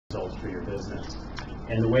results for your business.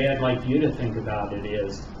 And the way I'd like you to think about it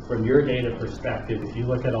is, from your data perspective, if you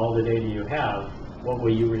look at all the data you have, what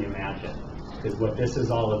will you reimagine? Because what this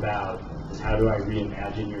is all about is, how do I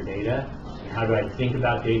reimagine your data? And how do I think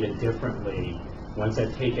about data differently once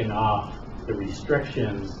I've taken off the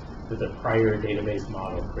restrictions that the prior database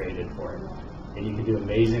model created for it? And you can do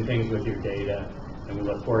amazing things with your data, and we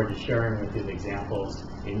look forward to sharing with you the examples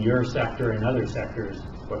in your sector and other sectors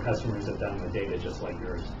what customers have done with data just like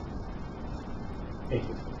yours. Thank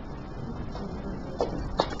you.